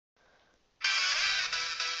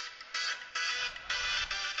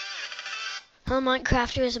Hello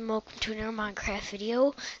Minecrafters and welcome to another Minecraft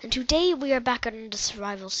video, and today we are back on the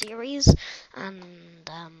survival series, and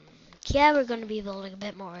yeah, we're going to be building a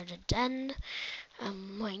bit more of the den.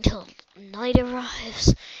 Wait until night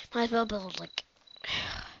arrives. Might as well build like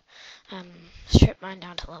strip mine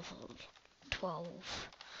down to level 12.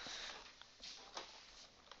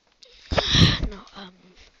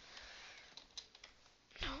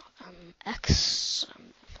 X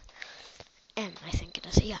M, I think it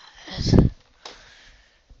is. Yeah, it is.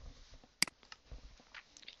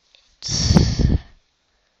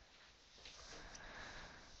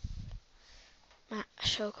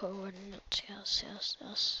 Show coordinates,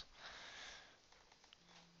 yes.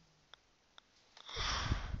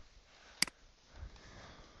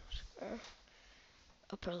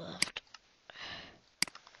 Upper left.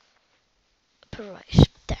 Upper right.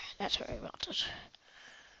 There, that's where I want it.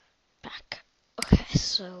 Back. Okay,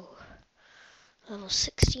 so level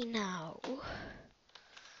 60 now.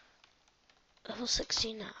 Level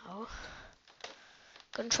 60 now.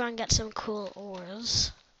 Gonna try and get some cool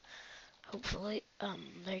ores. Hopefully,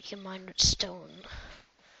 there you can mine with stone.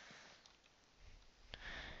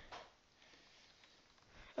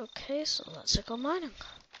 Okay, so let's go mining.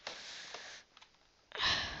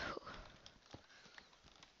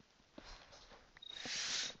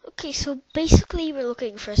 Okay, so basically we're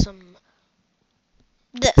looking for some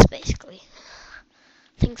basically.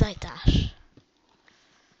 Things like that.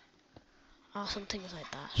 Awesome things like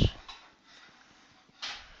that.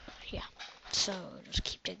 Yeah. So just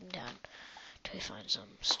keep digging down till we find some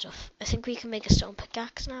stuff. I think we can make a stone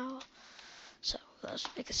pickaxe now. So let's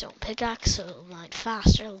make a stone pickaxe so it'll mine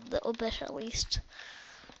faster a little bit at least.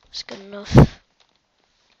 It's good enough.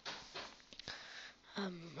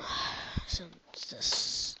 Since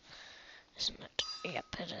this isn't it? Yep,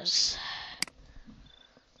 it is.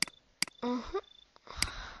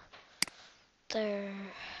 There.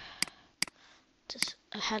 Just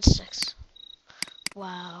I had 6.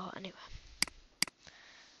 Wow. Anyway,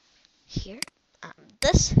 here and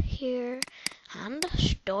this here and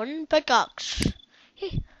stone pickaxe.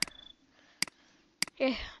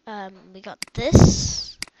 Yeah. We got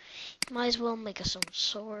this. Might as well make us some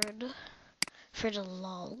sword for the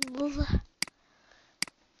lulz.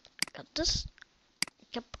 Got this.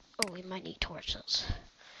 Yep. Oh, we might need torches.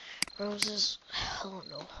 Roses. Hell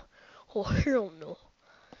no. Oh, hell no.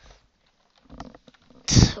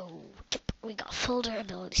 So, yep, we got full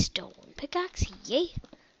durability stone pickaxe. Yay.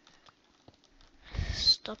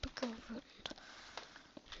 Stop it, girlfriend.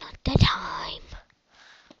 Not that time.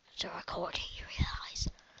 It's a recording, you realize.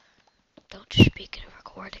 Don't just speak in a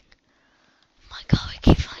recording. Oh my god, I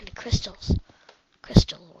keep finding crystals.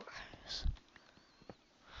 Crystal ores.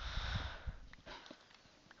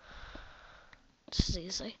 This is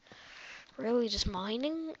easy. Really, just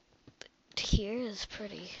mining here is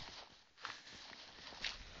pretty.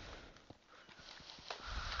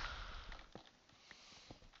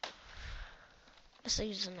 Let's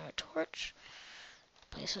use another torch.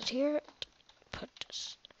 Place it here. Put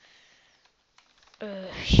this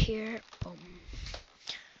here. Boom.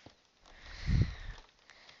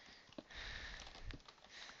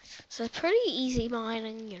 So it's pretty easy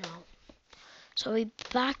mining, you know. So we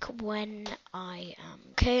back when I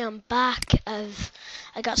I'm back.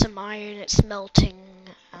 I got some iron. It's melting,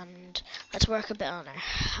 and let's work a bit on our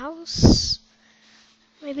house.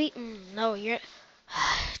 Maybe no, you're.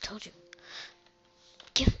 I told you.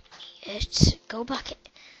 Give me it. Go back.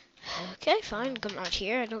 Okay, fine. Come out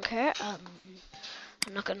here. I don't care.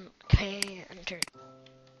 I'm not gonna pay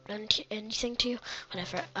anything to you.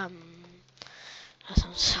 Whatever. That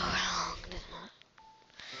sounds so wrong, doesn't it?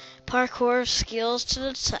 Parkour skills to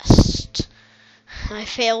the test. I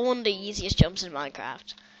fail one of the easiest jumps in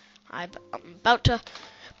Minecraft. I'm about to.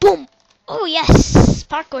 Boom! Oh yes!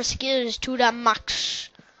 Parkour skills to the max.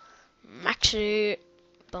 Maxi.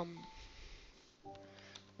 Boom.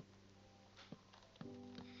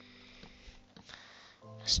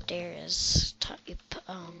 Stairs type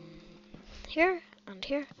here and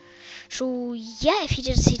here. So yeah, if you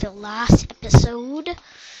didn't see the last episode,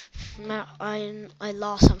 I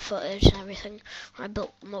lost some footage and everything. I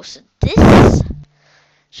built most of this,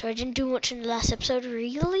 so I didn't do much in the last episode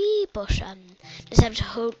really. But this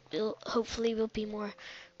episode hopefully will be more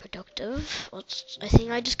productive. I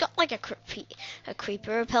think I just got like a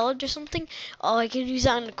creeper repellent or something. Oh, I can use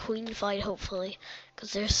that in a queen fight hopefully,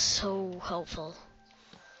 because they're so helpful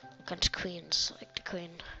against queens, like the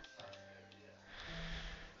queen.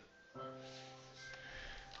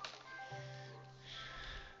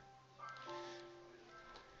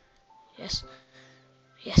 Yes.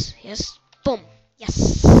 Boom.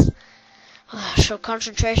 Yes. show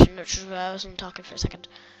concentration, which is why I wasn't talking for a second.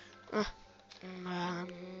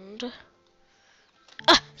 And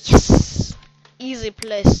yes, easy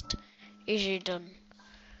placed, easy done.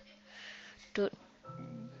 Do,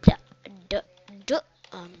 da, da, da.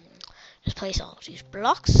 Just place all of these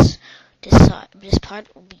blocks. This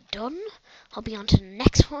part will be done. I'll be on to the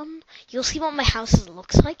next one. You'll see what my house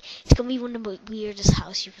looks like. It's gonna be one of the weirdest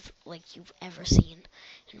houses you've ever seen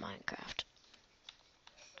in Minecraft.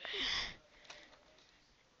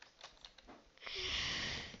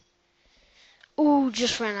 Ooh,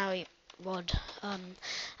 just ran out of wood.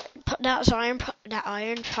 That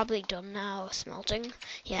iron's probably done now. Smelting.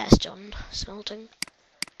 Yeah, it's done smelting.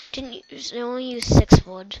 Didn't only use 6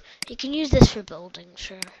 wood. You can use this for building,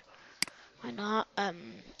 sure. Why not?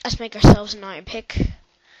 Let's make ourselves an iron pick,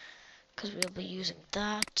 because we'll be using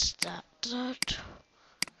that.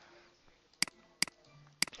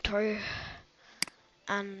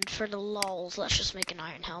 And for the lols, let's just make an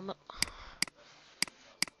iron helmet.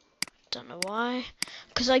 Don't know why.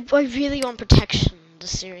 Because I really want protection in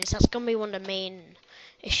this series. That's going to be one of the main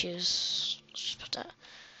issues. Just put that.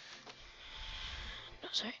 No,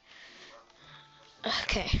 sorry.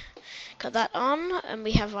 Okay. Got that on, and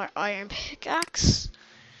we have our iron pickaxe.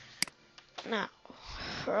 Now,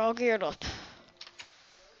 we're all geared up.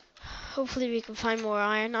 Hopefully we can find more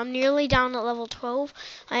iron. I'm nearly down at level 12.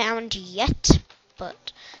 I haven't yet,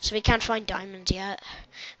 but so we can't find diamonds yet.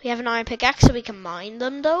 We have an iron pickaxe, so we can mine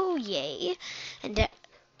them though. Yay! And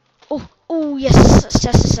oh yes, let's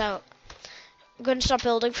test this out. I'm going to stop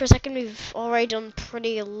building for a second. We've already done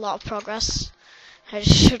a lot of progress. I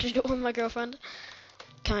just should have done it with my girlfriend.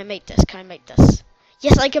 Can I make this? Can I make this?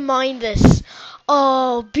 Yes, I can mine this.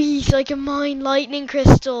 Oh, beast! I can mine lightning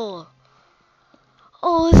crystal.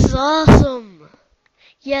 Oh, this is awesome!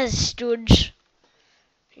 Yes, dudes.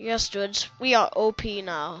 Yes, dudes. We are OP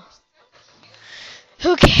now.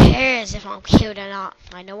 Who cares if I'm cute or not?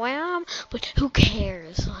 I know I am, but who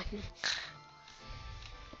cares?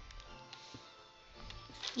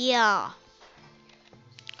 Yeah.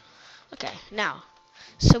 Okay, now.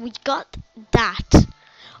 So we got that.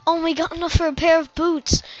 Oh, we got enough for a pair of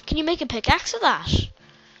boots. Can you make a pickaxe of that?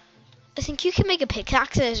 I think you can make a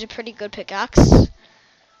pickaxe. It's a pretty good pickaxe.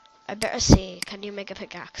 I better see. Can you make a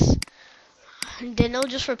pickaxe? And then I'll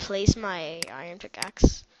just replace my iron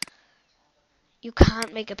pickaxe. You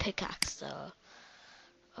can't make a pickaxe though.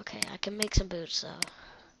 Okay, I can make some boots though.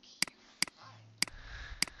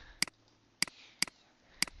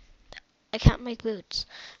 I can't make boots.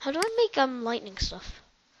 How do I make lightning stuff?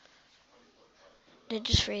 Did it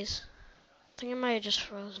just freeze? I think it might have just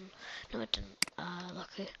frozen. No, it didn't.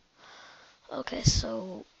 Lucky. Okay,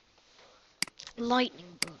 so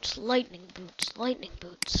lightning boots, lightning boots, lightning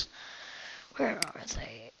boots. Where are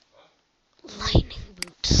they? Lightning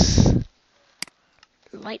boots.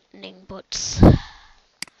 Lightning boots.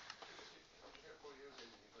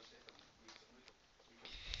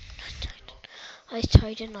 Ice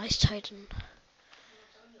Titan, Ice Titan.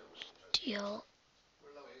 Deal.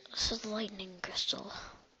 This is lightning crystal.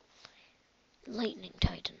 Lightning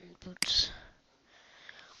Titan boots.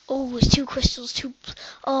 Oh, it's 2 crystals, 2.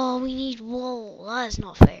 Oh, we need wool. That is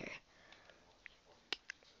not fair.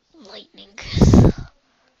 Lightning crystal.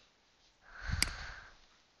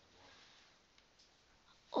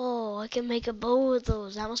 Oh, I can make a bow with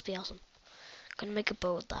those. That must be awesome. I'm gonna make a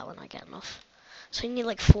bow with that when I get enough. So you need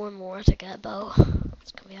like 4 more to get a bow.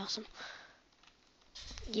 It's gonna be awesome.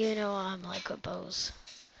 You know I'm like with bows.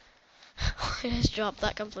 I just dropped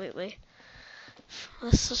that completely.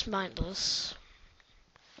 Let's just mine this.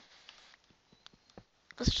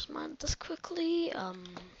 Let's just mine this quickly.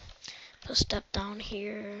 Put a step down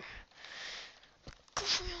here.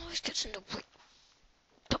 Always gets in the way.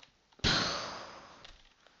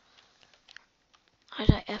 How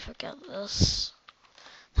did I ever get this?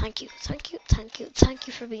 Thank you, thank you, thank you, thank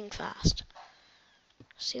you for being fast.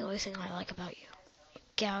 It's the only thing I like about you.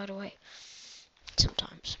 Get out of the way.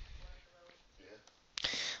 Sometimes.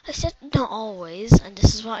 I said not always, and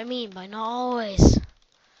this is what I mean by not always.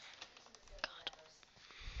 God.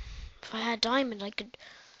 If I had diamond, I could...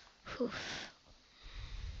 Whew.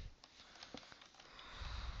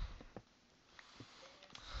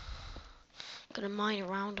 Gonna mine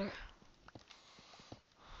around her.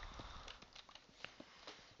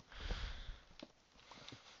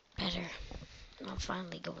 Better. I'm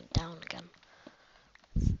finally going down again.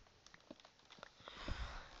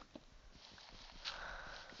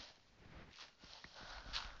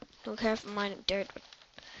 Don't care if I'm mining dirt with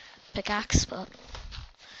pickaxe, but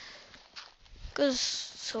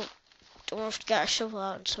so don't have to get a shovel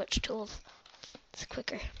out and switch tools. It's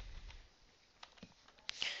quicker.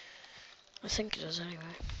 I think it is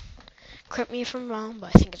anyway. Correct me if I'm wrong,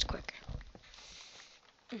 but I think it's quicker.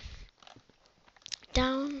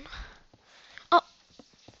 Down. Oh,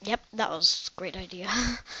 yep, that was a great idea.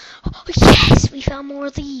 Oh, yes, we found more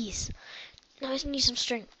of these. Now I just need some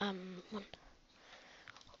string. One.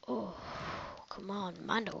 Oh, come on,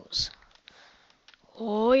 Mandos.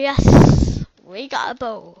 Oh, yes, we got a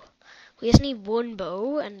bow. We just need one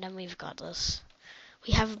bow, and then we've got this.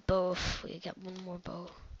 We have both. We get one more bow.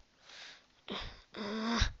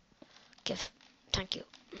 Thank you.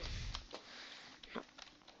 No.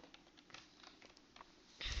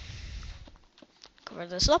 Cover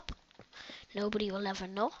this up. Nobody will ever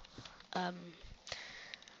know. Oh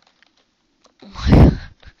my god.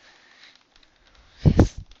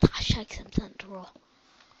 Hashtag something raw.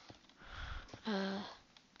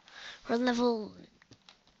 We're level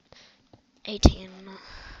 18,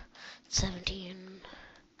 17,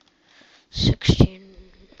 16,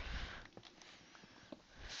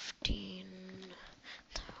 15,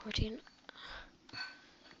 14.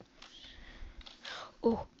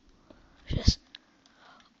 Oh, just.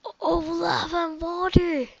 Oh, lava and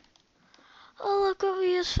water. Oh, look what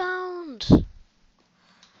we just found.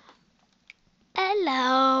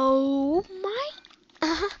 Hello, mate.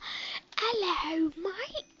 Hello,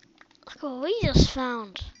 mate. Look what we just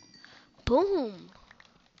found. Boom.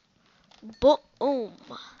 Boom.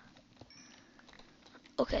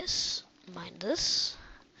 Okay, mind this.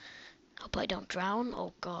 Hope I don't drown.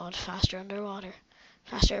 Oh god, faster underwater.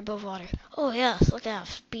 Faster above water. Oh yes, look at that,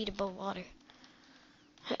 speed above water.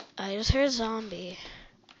 I just heard a zombie.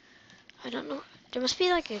 I don't know. There must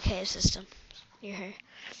be like a cave system near here.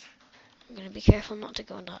 I'm gonna be careful not to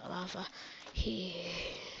go into that lava.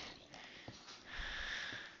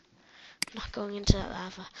 I'm not going into that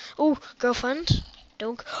lava. Oh, girlfriend,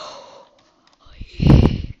 don't.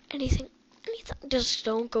 Anything. Just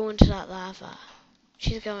don't go into that lava.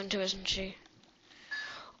 She's going to, isn't she?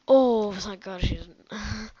 Oh, thank God she didn't.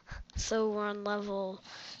 So we're on level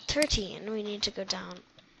 13. We need to go down.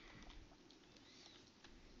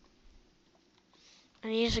 I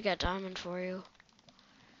need to get diamond for you.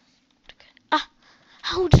 Ah!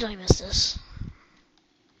 How did I miss this?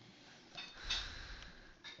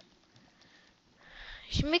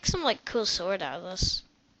 You should make some like cool sword out of this.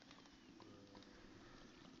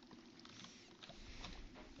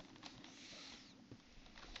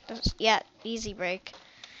 Yeah, easy break.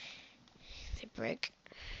 Easy break.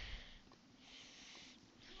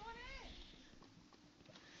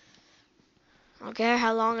 I don't care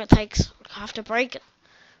how long it takes. I have to break it.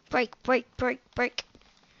 Break.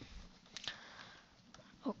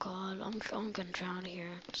 Oh god, I'm gonna drown here.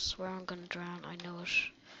 I swear I'm gonna drown. I know it.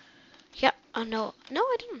 Yep, I know. No,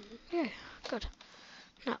 I didn't. Yeah, good.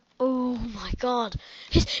 No. Oh my god.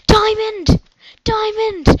 It's diamond!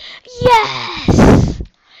 Diamond! Yes!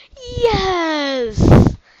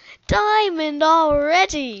 Yes! Diamond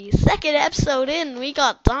already! Second episode in, we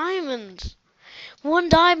got diamond. One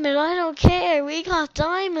diamond, I don't care. We got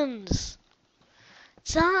diamonds.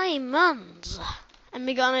 Diamonds. And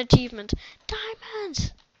we got an achievement.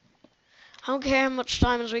 Diamonds. I don't care how much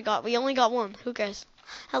diamonds we got. We only got one. Who cares?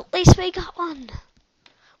 At least we got one.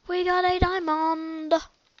 We got a diamond.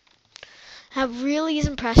 That really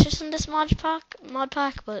isn't precious in this mod pack,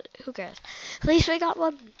 but who cares? At least we got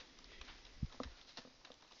one.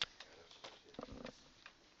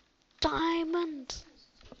 Diamond.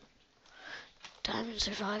 Diamond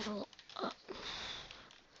survival.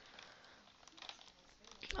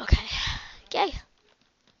 Okay. Yay.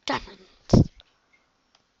 Diamonds.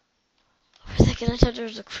 For a second I thought there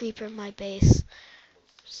was a creeper in my base.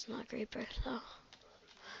 It's not a creeper, so.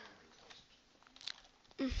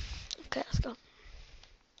 Okay, let's go.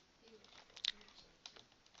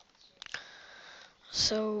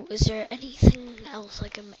 So, is there anything else I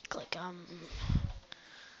can make, like,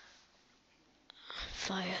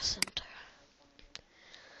 fire scimitar?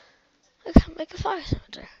 I can make a fire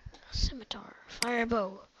scimitar. Scimitar. Fire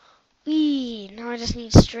bow. Wee, now I just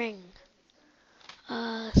need string.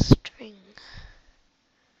 String.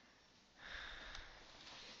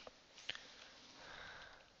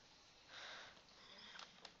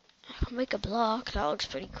 I can make a block, that looks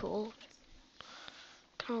pretty cool.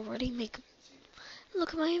 Can already make,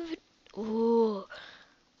 look at my ooh.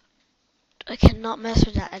 I cannot mess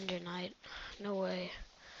with that Ender Knight. No way.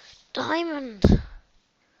 Diamond!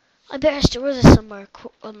 I better store this somewhere,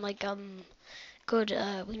 good,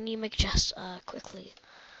 we need to make a chest, quickly.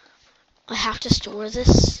 I have to store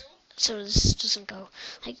this, so this doesn't go,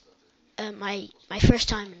 like, my first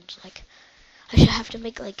diamond, like, I should have to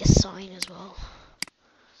make, like, a sign as well.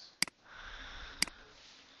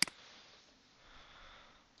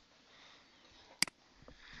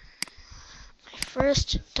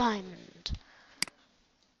 first diamond.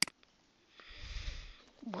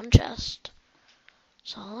 One chest.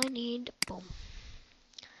 That's all I need. Boom.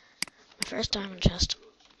 My first diamond chest.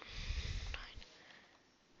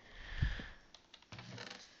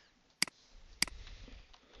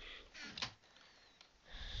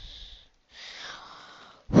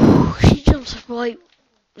 She jumps right.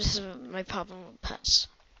 This is my problem with pets.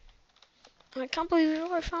 I can't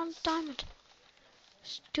believe I found a diamond.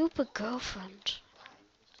 Stupid girlfriend.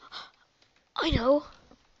 I know.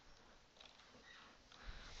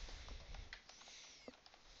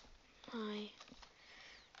 My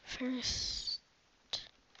first.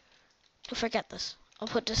 Don't forget this. I'll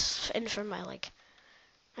put this in for my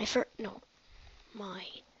My first. No. My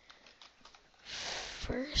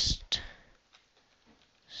first.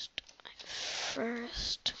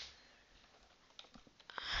 First.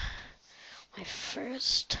 My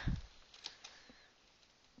first.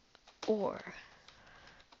 Ore.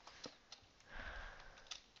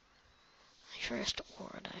 My first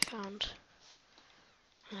ore that I found.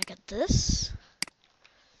 And I got this.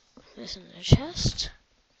 This in the chest.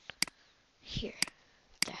 Here.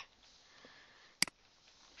 There.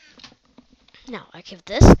 Now I give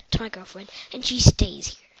this to my girlfriend and she stays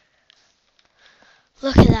here.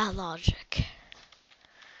 Look at that logic.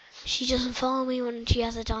 She doesn't follow me when she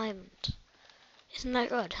has a diamond. Isn't that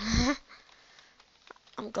good?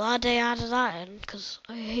 I'm glad they added that in, because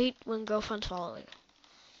I hate when girlfriends follow you.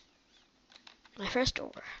 My first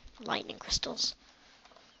ore. Lightning crystals.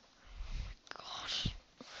 God.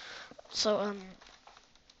 So,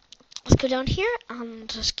 let's go down here and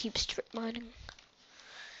just keep strip mining.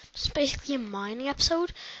 It's basically a mining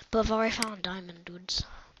episode, but I've already found diamond dudes.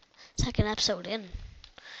 Second episode in.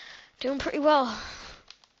 Doing pretty well.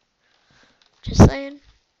 Just saying.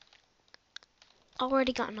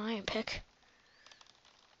 Already got an iron pick.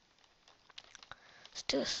 Let's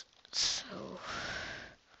do this. So.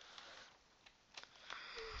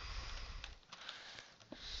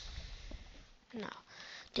 Now,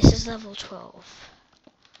 this is level 12.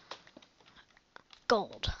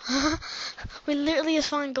 Gold. We literally just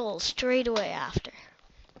find gold straight away after.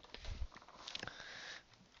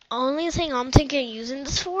 Only thing I'm thinking of using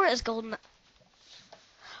this for is golden.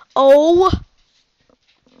 Oh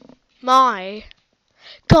my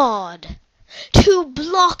god. 2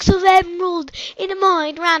 blocks of emerald in a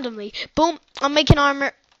mine randomly. Boom. I'm making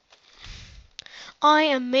armor. I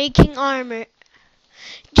am making armor.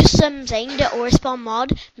 Just saying the ore spawn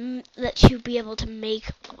mod lets you be able to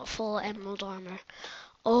make full emerald armor.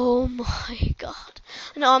 Oh my god.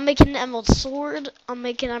 No, I'm making an emerald sword. I'm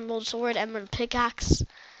making an emerald sword, emerald pickaxe.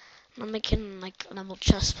 I'm making like an emerald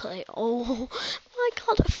chest plate. Oh my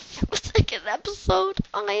god, a second episode.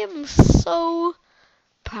 I am so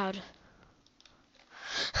proud.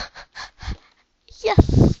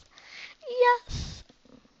 Yes. Yes.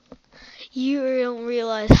 You don't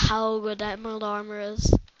realize how good that emerald armor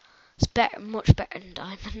is. It's better, much better than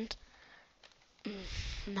diamond.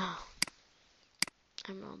 No.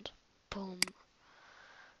 Emerald. Boom.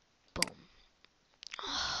 Boom.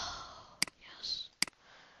 Oh, yes.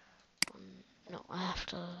 No, I have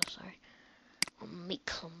to, sorry. I'll make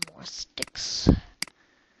some more sticks.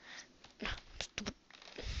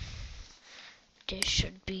 This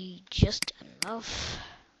should be just enough.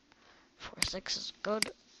 4 6 is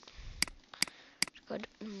good. Good.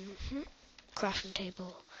 Crafting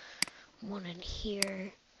table. One in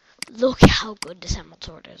here. Look how good this emerald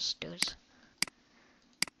sword is, dudes.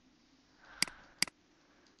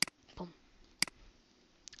 Boom.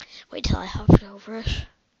 Wait till I hover over it.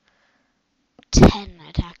 10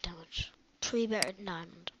 attack damage. 3 better than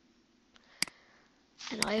diamond.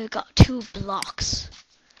 And I've got 2 blocks.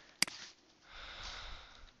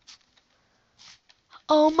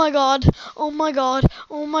 Oh my god. Oh my god.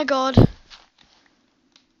 Oh my god.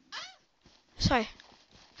 Sorry.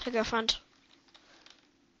 Hi, girlfriend.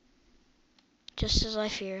 Just as I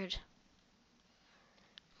feared.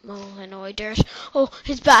 Molenoid, there's... Oh,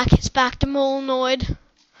 he's back. It's back to Molenoid.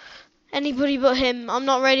 Anybody but him. I'm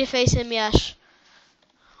not ready to face him yet.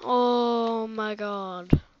 Oh my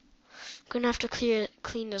god. Gonna have to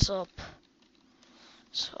clean this up.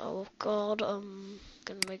 So, oh god,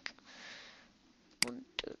 gonna make 1,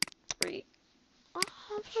 2, 3. Oh,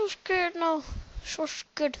 I'm so scared now. So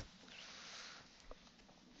scared.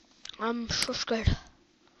 I'm so scared.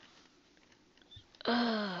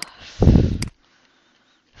 For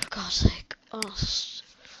God's sake. Oh,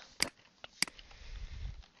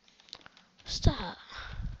 stop.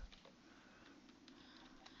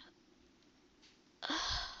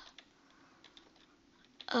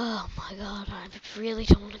 Oh my god, I really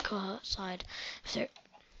don't want to go outside. If they're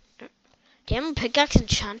Diamond pickaxe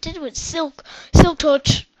enchanted with silk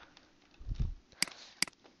touch.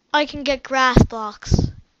 I can get grass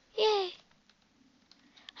blocks. Yay!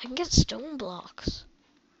 I can get stone blocks.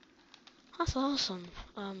 That's awesome.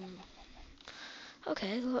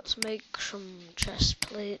 Okay, let's make some chest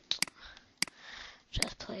plate.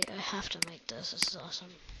 Chest plate. I have to make this. This is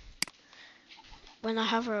awesome. When I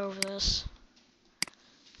hover over this.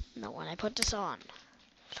 No, when I put this on.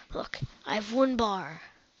 Look, I have 1 bar.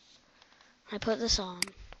 I put this on.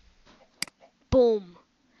 Boom.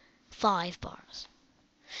 5 bars.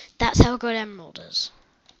 That's how good emerald is.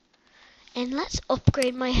 And let's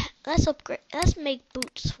make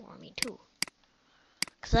boots for me too.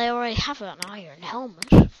 Because I already have an iron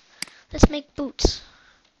helmet. Let's make boots.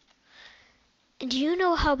 And you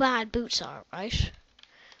know how bad boots are, right?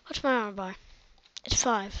 What's my armor bar? It's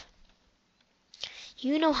 5.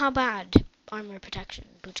 You know how bad armor protection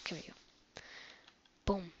boots give you.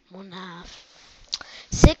 Boom. 1.5.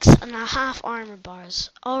 6.5 armor bars.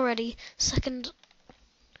 Already. Second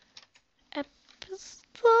episode.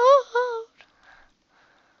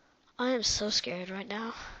 I am so scared right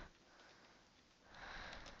now.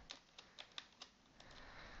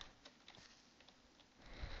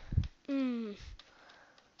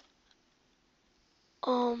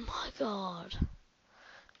 Oh my god. I'm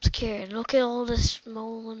scared. Look at all this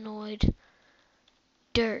molenoid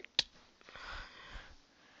dirt.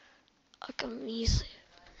 I can easily.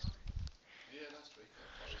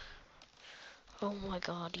 Oh my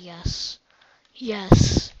god, yes.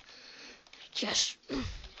 Yes. Yes.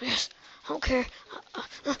 Yes. I don't care.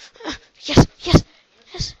 Yes. Yes.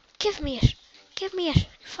 Yes. Give me it. Give me it.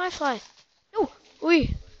 Firefly. No.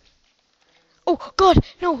 Oi. Oh god.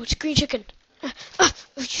 No, it's green chicken. Oh,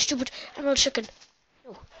 you stupid emerald chicken.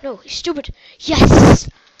 No. No, he's stupid. Yes.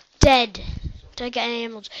 Dead. Did I get any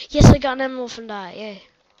emeralds? Yes, I got an emerald from that. Yeah.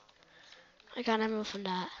 I got an emerald from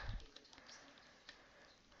that.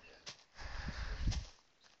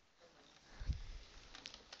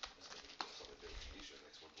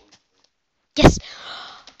 Yes.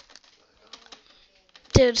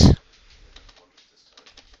 Dude.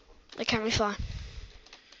 I can't really fly.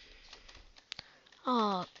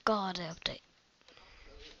 Oh god, I update.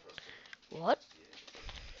 What?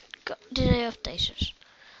 Did I update it?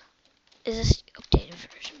 Is this the updated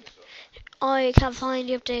version? I can't find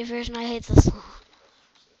the updated version. I hate this.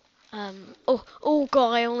 Oh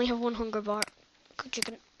god, I only have 1 hunger bar. Good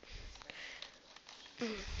chicken.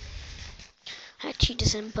 I cheat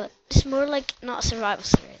this in, but it's more like not a survival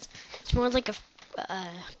series. It's more like a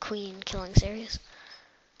queen killing series.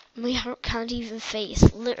 We can't even face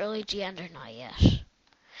literally the Ender Knight yet.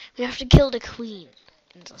 We have to kill the queen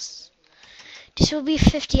in this. This will be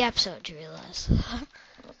 50 episodes, you realize?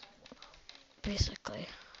 Basically.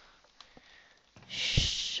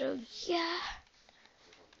 So yeah.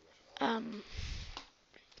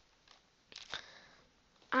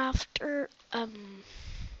 After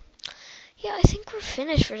yeah, I think we're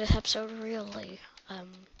finished for this episode. Really.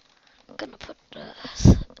 I'm gonna put the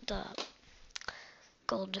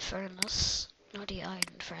gold furnace, not the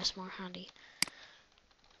iron furnace, more handy.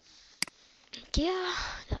 Yeah,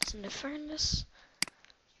 that's in the furnace.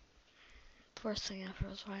 First thing after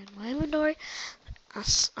was find my inventory.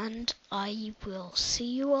 And I will see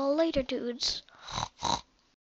you all later, dudes.